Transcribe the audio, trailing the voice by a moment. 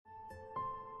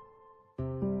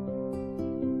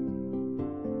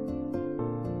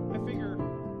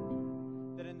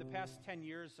10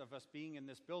 years of us being in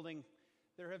this building,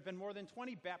 there have been more than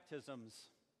 20 baptisms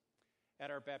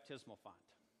at our baptismal font.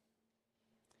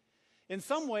 In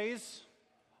some ways,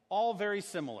 all very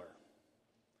similar.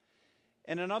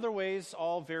 And in other ways,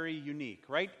 all very unique,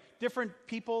 right? Different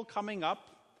people coming up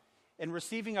and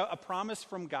receiving a promise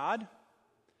from God,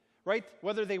 right?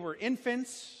 Whether they were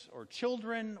infants or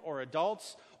children or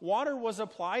adults, water was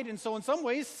applied. And so in some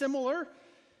ways, similar.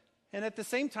 And at the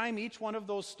same time, each one of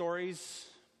those stories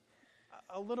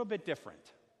a little bit different.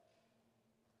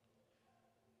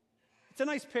 It's a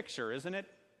nice picture, isn't it?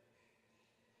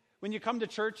 When you come to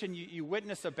church and you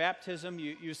witness a baptism,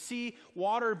 you see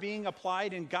water being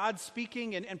applied and God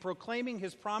speaking and proclaiming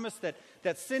his promise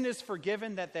that sin is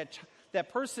forgiven, that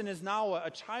person is now a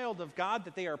child of God,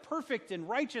 that they are perfect and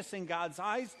righteous in God's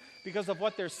eyes because of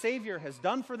what their Savior has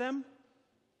done for them.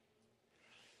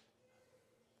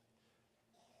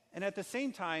 And at the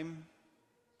same time,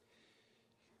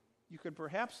 you could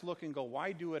perhaps look and go,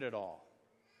 why do it at all?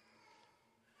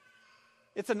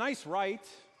 It's a nice rite.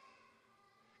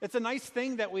 It's a nice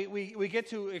thing that we get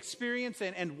to experience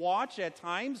and watch at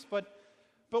times, but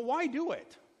why do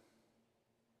it?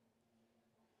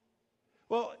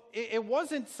 Well, it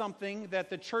wasn't something that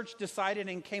the church decided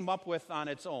and came up with on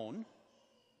its own,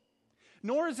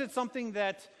 nor is it something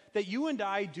that you and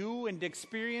I do and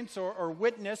experience or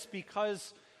witness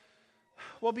because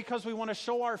we want to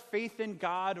show our faith in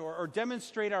God or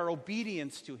demonstrate our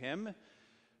obedience to him.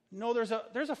 No,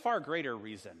 there's a far greater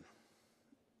reason.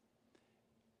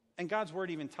 And God's word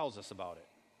even tells us about it.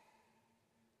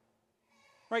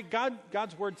 Right?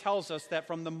 God's word tells us that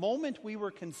from the moment we were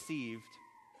conceived,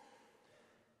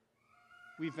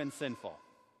 we've been sinful.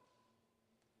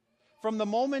 From the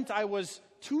moment I was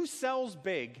 2 cells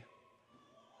big,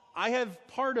 I have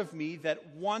part of me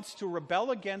that wants to rebel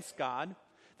against God,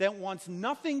 that wants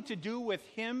nothing to do with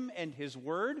him and his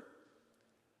word.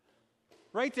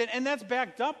 Right? And that's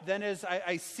backed up then as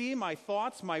I see my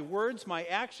thoughts, my words, my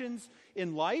actions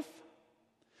in life,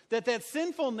 that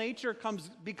sinful nature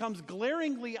becomes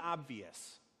glaringly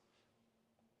obvious.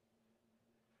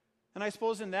 And I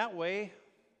suppose in that way,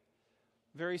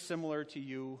 very similar to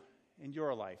you in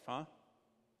your life, huh?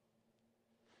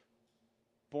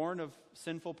 Born of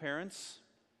sinful parents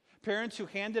who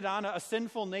handed on a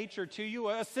sinful nature to you,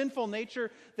 a sinful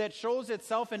nature that shows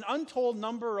itself in untold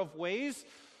number of ways,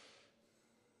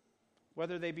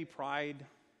 whether they be pride,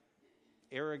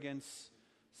 arrogance,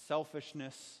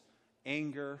 selfishness,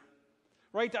 anger.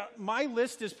 Right? My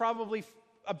list is probably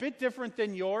a bit different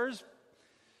than yours.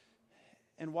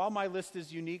 And while my list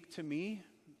is unique to me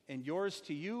and yours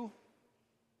to you,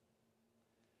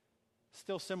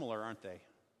 still similar, aren't they?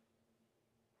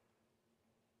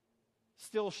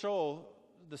 Still show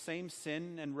the same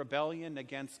sin and rebellion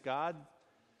against God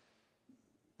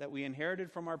that we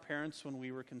inherited from our parents when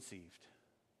we were conceived.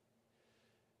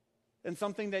 And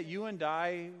something that you and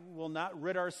I will not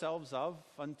rid ourselves of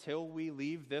until we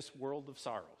leave this world of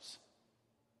sorrows.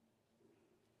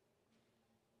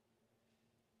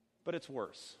 But it's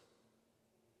worse.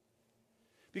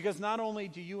 Because not only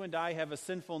do you and I have a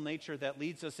sinful nature that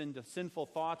leads us into sinful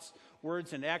thoughts,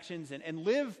 words, and actions, and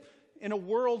live in a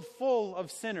world full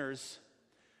of sinners,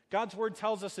 God's word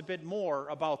tells us a bit more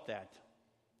about that.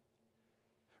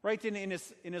 Right? In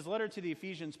his letter to the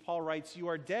Ephesians, Paul writes, "You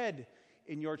are dead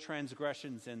in your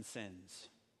transgressions and sins."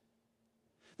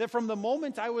 That from the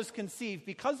moment I was conceived,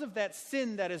 because of that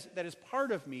sin that is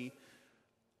part of me,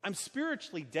 I'm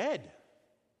spiritually dead.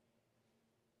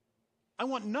 I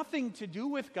want nothing to do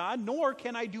with God, nor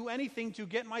can I do anything to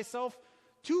get myself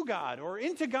to God or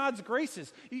into God's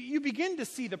graces. You begin to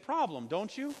see the problem,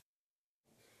 don't you?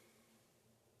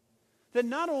 That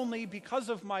not only because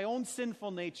of my own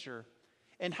sinful nature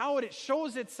and how it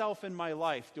shows itself in my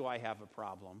life do I have a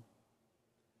problem,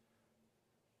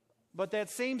 but that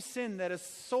same sin that is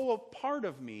so a part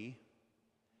of me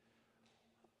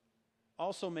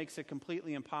also makes it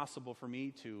completely impossible for me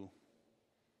to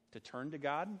turn to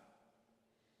God,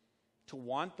 to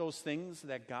want those things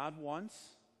that God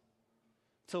wants,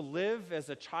 to live as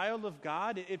a child of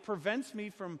God. It prevents me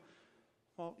from,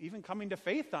 even coming to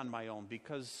faith on my own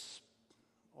because,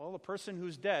 a person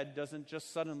who's dead doesn't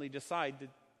just suddenly decide to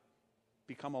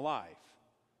become alive.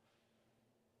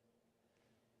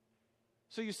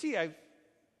 So you see,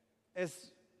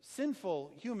 as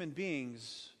sinful human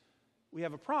beings, we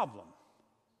have a problem.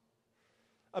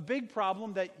 A big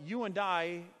problem that you and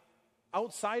I,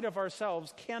 outside of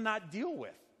ourselves, cannot deal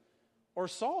with or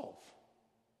solve.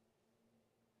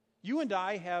 You and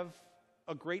I have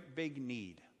a great big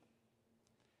need.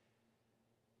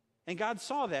 And God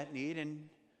saw that need and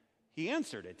he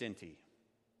answered it, didn't he?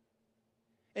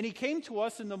 And he came to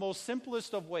us in the most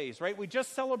simplest of ways, right? We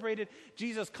just celebrated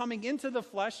Jesus coming into the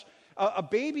flesh, a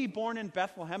baby born in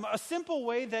Bethlehem, a simple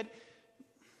way that,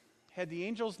 had the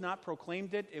angels not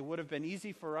proclaimed it, it would have been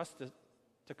easy for us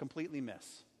to completely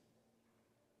miss.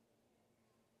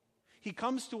 He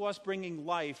comes to us bringing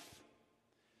life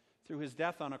through his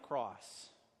death on a cross.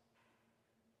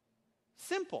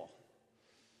 Simple.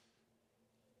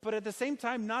 But at the same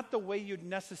time, not the way you'd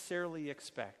necessarily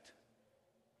expect.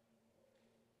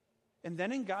 And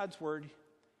then in God's word,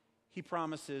 he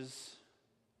promises,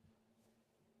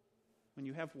 when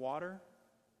you have water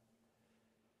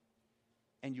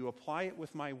and you apply it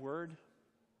with my word,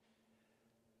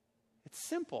 it's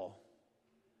simple.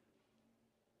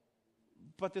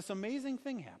 But this amazing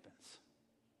thing happens.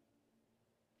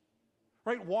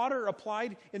 Right? Water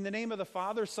applied in the name of the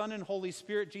Father, Son, and Holy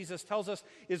Spirit, Jesus tells us,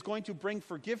 is going to bring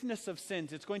forgiveness of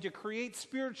sins. It's going to create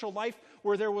spiritual life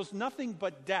where there was nothing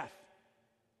but death.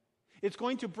 It's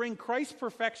going to bring Christ's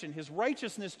perfection, his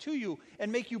righteousness to you,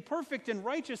 and make you perfect and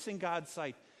righteous in God's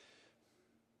sight.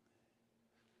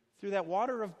 Through that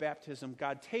water of baptism,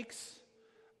 God takes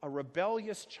a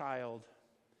rebellious child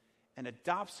and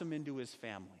adopts him into his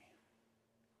family.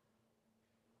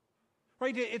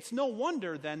 Right? It's no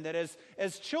wonder then that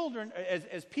as children,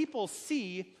 as people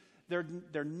see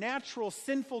their natural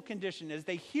sinful condition, as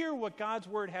they hear what God's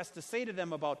word has to say to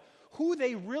them about who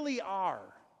they really are,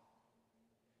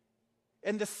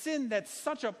 and the sin that's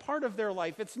such a part of their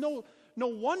life, it's no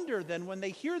wonder then when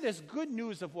they hear this good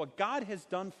news of what God has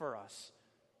done for us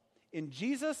in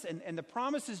Jesus and the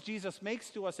promises Jesus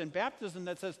makes to us in baptism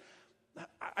that says,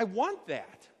 I want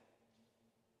that.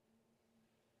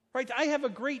 Right? I have a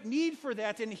great need for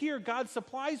that, and here God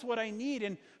supplies what I need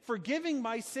in forgiving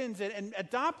my sins and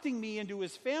adopting me into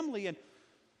his family and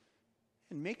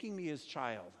making me his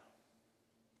child.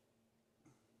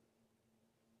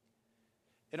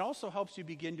 It also helps you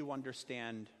begin to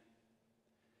understand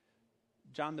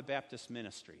John the Baptist's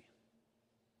ministry.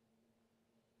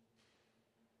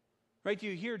 Right?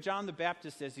 You hear John the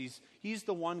Baptist as he's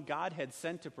the one God had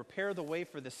sent to prepare the way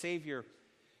for the Savior.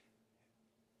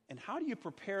 And how do you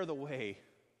prepare the way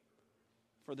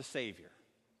for the Savior?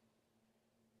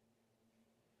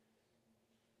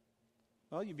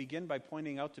 Well, you begin by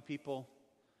pointing out to people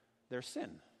their sin.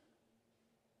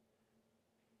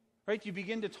 Right? You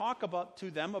begin to talk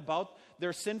to them about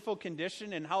their sinful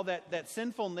condition and how that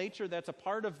sinful nature that's a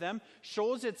part of them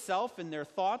shows itself in their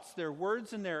thoughts, their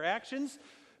words, and their actions.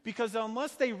 Because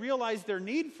unless they realize their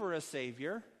need for a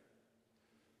Savior,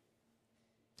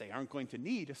 they aren't going to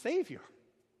need a Savior.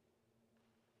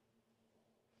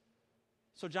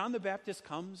 So John the Baptist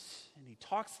comes and he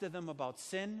talks to them about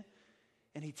sin,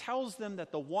 and he tells them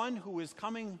that the one who is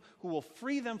coming, who will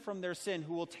free them from their sin,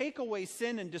 who will take away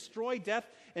sin and destroy death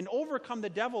and overcome the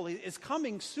devil, is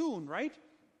coming soon, right?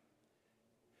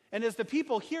 And as the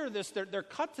people hear this, they're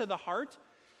cut to the heart.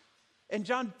 And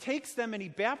John takes them and he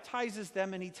baptizes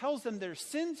them and he tells them their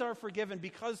sins are forgiven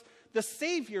because the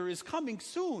Savior is coming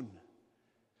soon.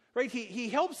 Right? He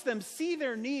helps them see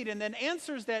their need and then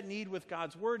answers that need with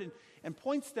God's word and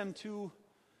points them to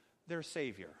their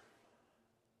Savior.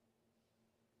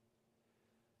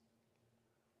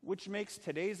 Which makes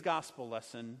today's gospel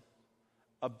lesson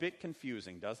a bit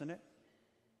confusing, doesn't it?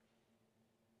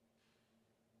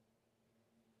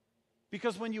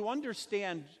 Because when you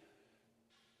understand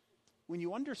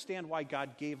why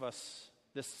God gave us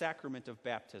this sacrament of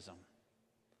baptism,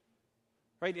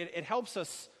 right? It helps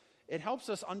us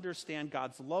understand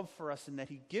God's love for us and that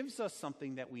he gives us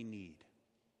something that we need.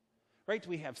 Right?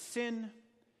 We have sin.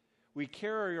 We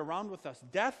carry around with us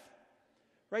death.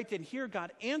 Right? And here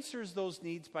God answers those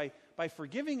needs by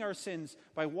forgiving our sins,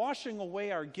 by washing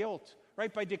away our guilt,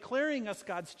 right? By declaring us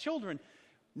God's children.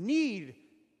 Need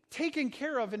taken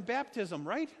care of in baptism,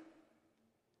 right?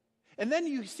 And then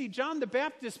you see John the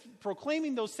Baptist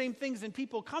proclaiming those same things and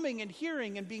people coming and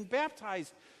hearing and being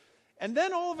baptized. And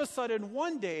then all of a sudden,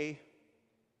 one day,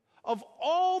 of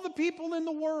all the people in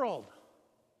the world,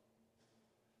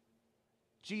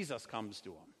 Jesus comes to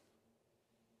him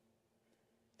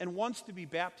and wants to be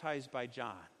baptized by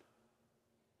John.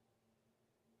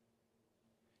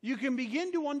 You can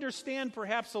begin to understand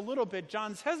perhaps a little bit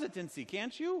John's hesitancy,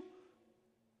 can't you?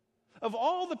 Of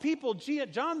all the people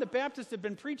John the Baptist had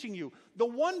been preaching you, the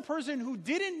one person who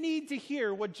didn't need to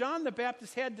hear what John the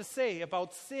Baptist had to say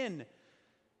about sin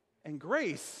and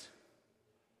grace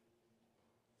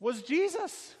was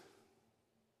Jesus.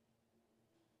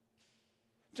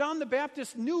 John the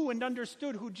Baptist knew and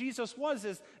understood who Jesus was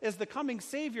as the coming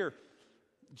Savior.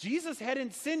 Jesus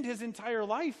hadn't sinned his entire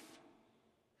life.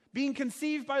 Being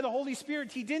conceived by the Holy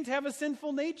Spirit, he didn't have a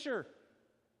sinful nature.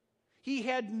 He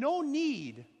had no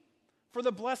need for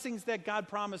the blessings that God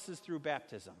promises through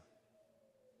baptism.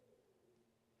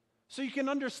 So you can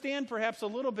understand perhaps a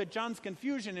little bit John's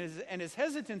confusion and his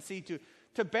hesitancy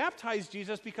to baptize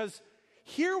Jesus, because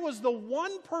here was the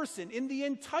one person in the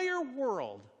entire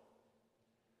world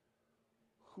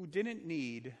who didn't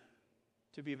need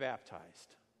to be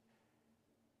baptized.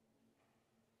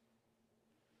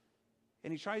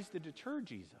 And he tries to deter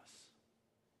Jesus.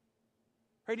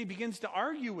 Right? He begins to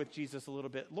argue with Jesus a little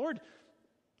bit. Lord,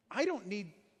 you don't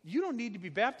need to be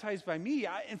baptized by me.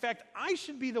 In fact, I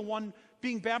should be the one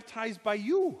being baptized by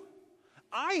you.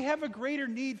 I have a greater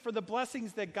need for the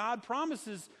blessings that God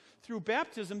promises through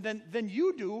baptism than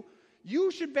you do.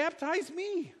 You should baptize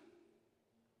me.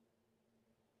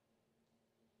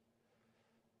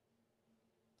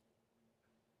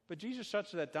 But Jesus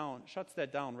shuts that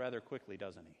down rather quickly,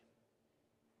 doesn't he?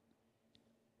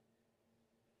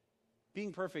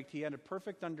 Being perfect, he had a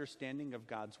perfect understanding of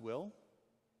God's will.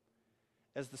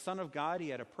 As the Son of God, he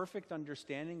had a perfect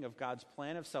understanding of God's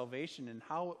plan of salvation and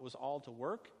how it was all to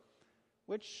work,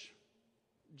 which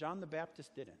John the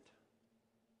Baptist didn't.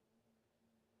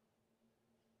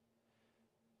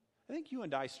 I think you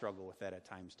and I struggle with that at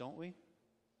times, don't we?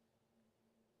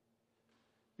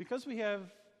 Because we have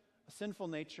a sinful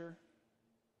nature,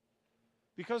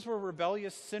 because we're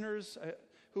rebellious sinners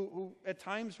who at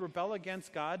times rebel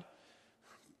against God,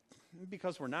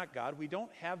 because we're not God, we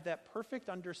don't have that perfect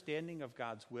understanding of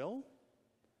God's will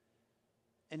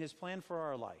and his plan for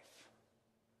our life.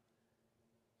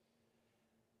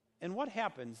 And what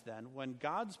happens then when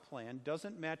God's plan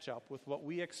doesn't match up with what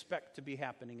we expect to be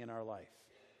happening in our life?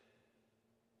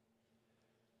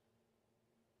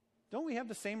 Don't we have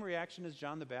the same reaction as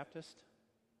John the Baptist?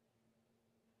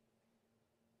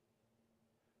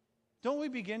 Don't we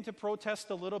begin to protest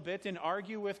a little bit and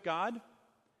argue with God?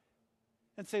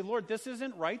 And say, Lord, this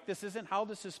isn't right. This isn't how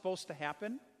this is supposed to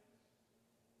happen.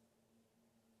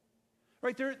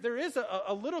 Right, there is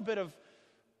a little bit of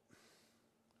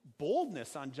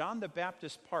boldness on John the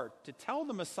Baptist's part to tell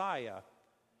the Messiah,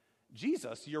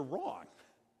 Jesus, you're wrong.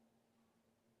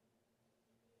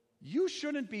 You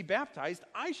shouldn't be baptized.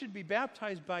 I should be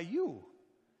baptized by you.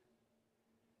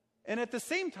 And at the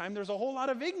same time, there's a whole lot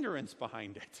of ignorance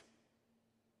behind it.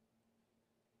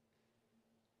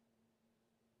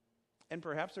 And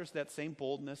perhaps there's that same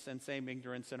boldness and same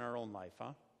ignorance in our own life,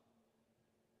 huh?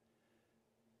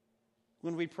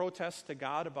 When we protest to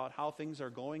God about how things are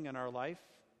going in our life,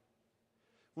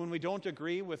 when we don't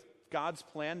agree with God's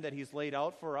plan that he's laid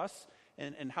out for us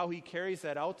and how he carries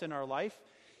that out in our life,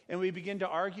 and we begin to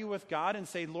argue with God and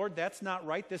say, Lord, that's not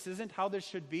right. This isn't how this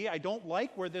should be. I don't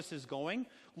like where this is going.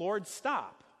 Lord,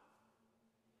 stop.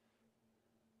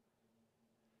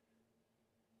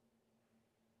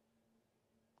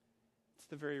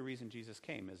 The very reason Jesus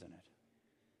came, isn't it?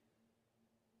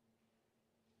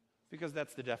 Because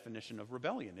that's the definition of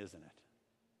rebellion, isn't it?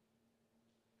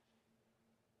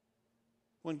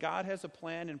 When God has a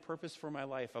plan and purpose for my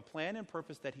life, a plan and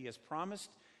purpose that he has promised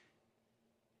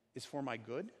is for my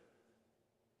good,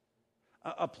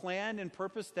 a plan and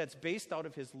purpose that's based out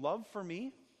of his love for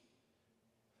me,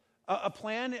 a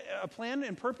plan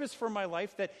and purpose for my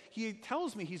life that he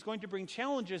tells me he's going to bring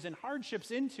challenges and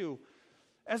hardships into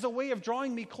as a way of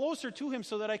drawing me closer to him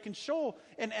so that I can show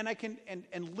and I can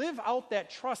live out that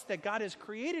trust that God has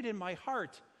created in my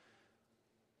heart.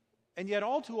 And yet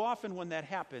all too often when that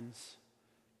happens,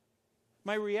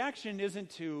 my reaction isn't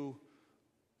to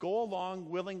go along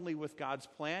willingly with God's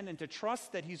plan and to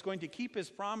trust that he's going to keep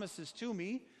his promises to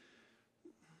me,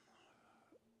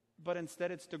 but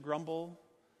instead it's to grumble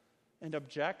and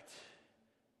object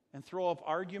and throw up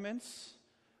arguments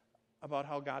about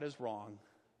how God is wrong.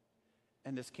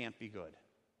 And this can't be good.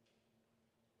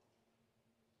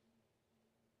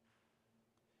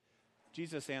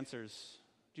 Jesus' answer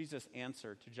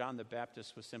to John the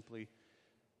Baptist was simply,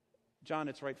 John,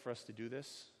 it's right for us to do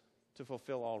this, to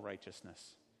fulfill all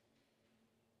righteousness.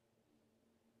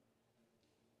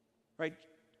 Right?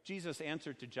 Jesus'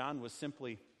 answer to John was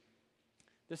simply,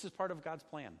 this is part of God's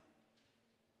plan.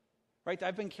 Right?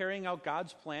 I've been carrying out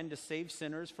God's plan to save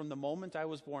sinners from the moment I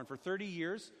was born. For 30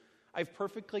 years, I've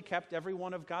perfectly kept every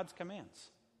one of God's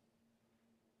commands.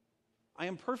 I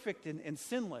am perfect and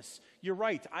sinless. You're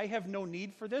right, I have no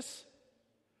need for this,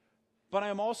 but I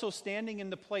am also standing in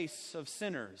the place of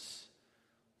sinners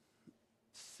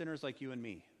like you and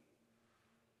me.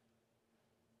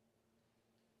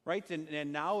 Right?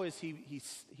 And now as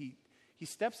he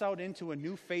steps out into a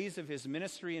new phase of his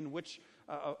ministry in which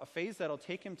a phase that'll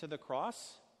take him to the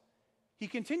cross, he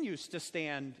continues to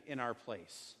stand in our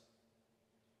place.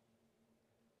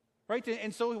 Right?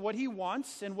 And so what he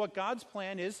wants and what God's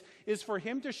plan is for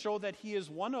him to show that he is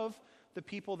one of the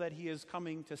people that he is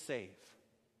coming to save.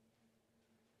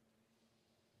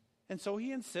 And so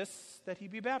he insists that he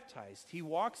be baptized. He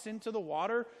walks into the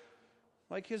water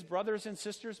like his brothers and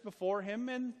sisters before him,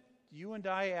 and you and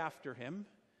I after him,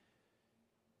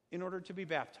 in order to be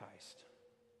baptized.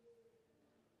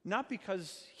 Not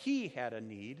because he had a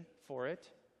need for it,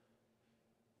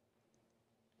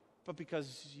 but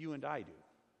because you and I do.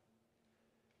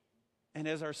 And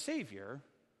as our Savior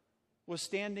was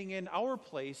standing in our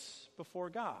place before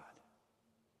God.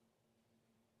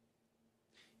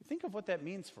 Think of what that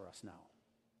means for us now.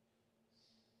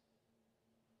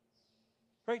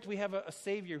 Right? We have a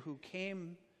Savior who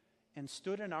came and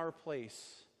stood in our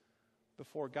place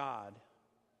before God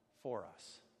for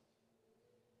us.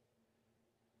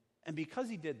 And because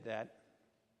he did that,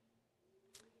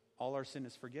 all our sin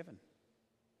is forgiven.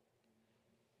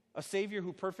 A Savior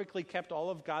who perfectly kept all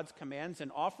of God's commands and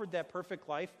offered that perfect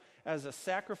life as a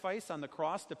sacrifice on the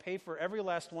cross to pay for every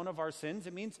last one of our sins.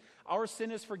 It means our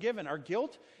sin is forgiven. Our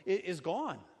guilt is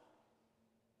gone.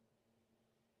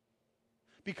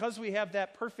 Because we have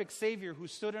that perfect Savior who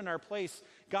stood in our place,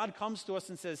 God comes to us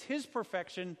and says, his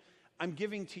perfection I'm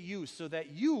giving to you so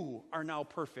that you are now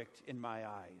perfect in my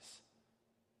eyes.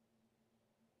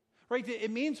 Right?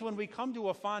 It means when we come to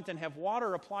a font and have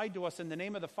water applied to us in the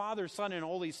name of the Father, Son, and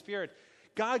Holy Spirit,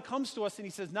 God comes to us and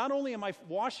he says, not only am I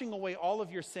washing away all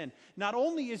of your sin, not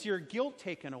only is your guilt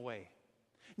taken away,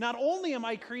 not only am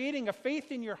I creating a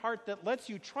faith in your heart that lets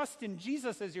you trust in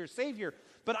Jesus as your Savior,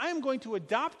 but I am going to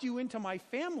adopt you into my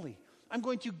family. I'm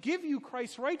going to give you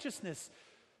Christ's righteousness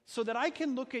so that I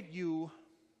can look at you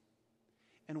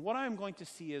and what I'm going to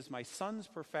see is my Son's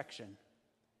perfection.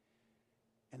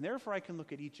 And therefore I can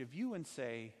look at each of you and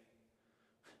say,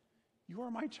 you are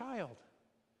my child,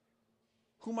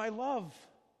 whom I love,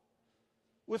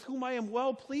 with whom I am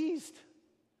well pleased.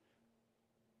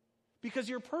 Because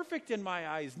you're perfect in my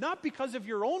eyes, not because of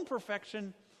your own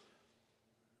perfection,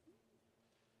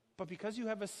 but because you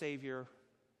have a Savior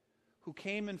who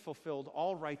came and fulfilled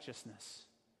all righteousness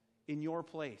in your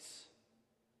place.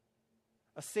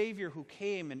 A Savior who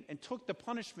came and took the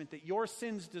punishment that your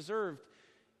sins deserved,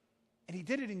 and he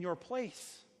did it in your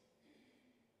place.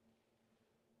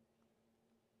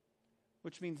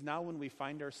 Which means now when we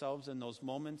find ourselves in those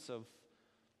moments of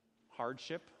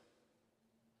hardship,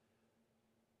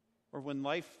 or when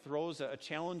life throws a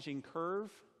challenging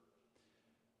curve,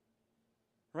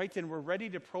 right, and we're ready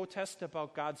to protest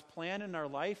about God's plan in our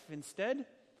life, instead,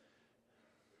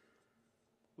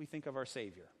 we think of our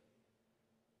Savior.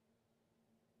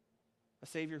 A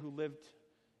Savior who lived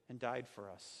and died for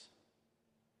us.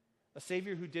 A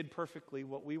Savior who did perfectly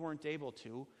what we weren't able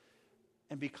to.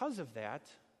 And because of that,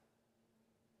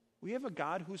 we have a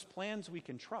God whose plans we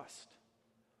can trust,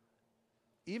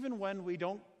 even when we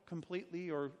don't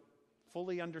completely or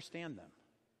fully understand them.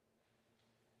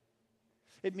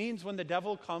 It means when the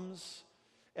devil comes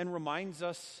and reminds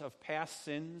us of past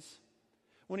sins,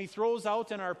 when he throws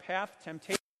out in our path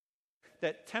temptations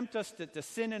that tempt us to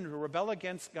sin and to rebel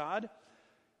against God,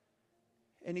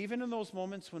 and even in those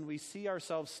moments when we see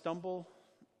ourselves stumble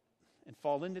and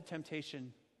fall into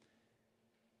temptation,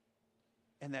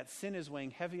 and that sin is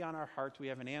weighing heavy on our heart, we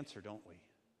have an answer, don't we?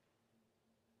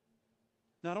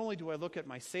 Not only do I look at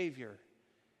my Savior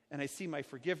and I see my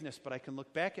forgiveness, but I can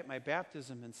look back at my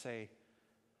baptism and say,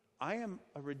 I am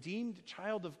a redeemed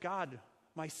child of God.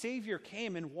 My Savior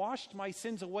came and washed my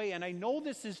sins away, and I know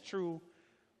this is true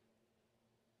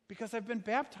because I've been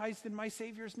baptized in my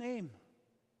Savior's name.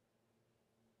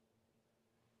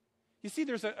 You see,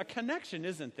 there's a connection,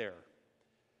 isn't there,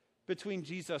 between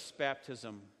Jesus'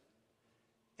 baptism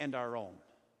and our own.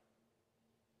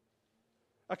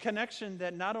 A connection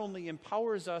that not only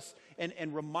empowers us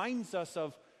and reminds us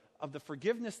of the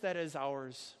forgiveness that is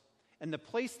ours and the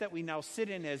place that we now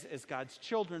sit in as God's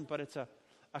children, but it's a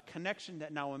connection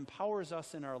that now empowers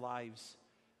us in our lives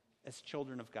as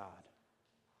children of God.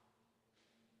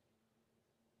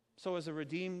 So as a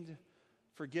redeemed,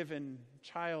 forgiven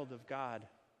child of God,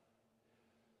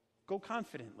 go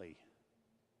confidently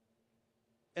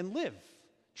and live,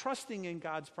 trusting in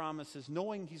God's promises,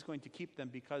 knowing he's going to keep them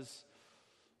because,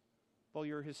 well,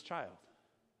 you're his child.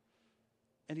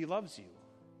 And he loves you.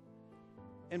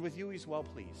 And with you, he's well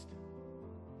pleased.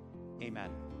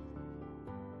 Amen.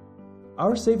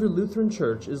 Our Savior Lutheran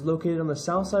Church is located on the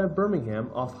south side of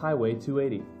Birmingham off Highway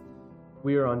 280.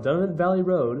 We are on Dunnet Valley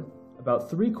Road,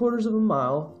 about 3/4 of a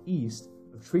mile east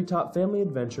of Treetop Family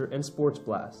Adventure and Sports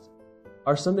Blast.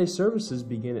 Our Sunday services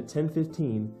begin at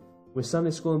 10:15 with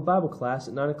Sunday School and Bible class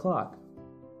at 9 o'clock.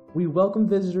 We welcome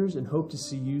visitors and hope to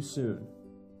see you soon.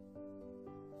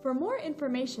 For more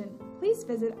information, please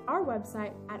visit our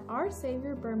website at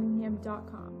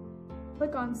oursaviorbirmingham.com.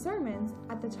 Click on Sermons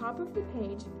at the top of the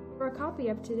page for a copy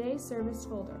of today's service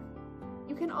folder.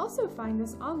 You can also find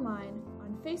us online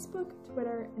on Facebook,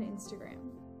 Twitter, and Instagram.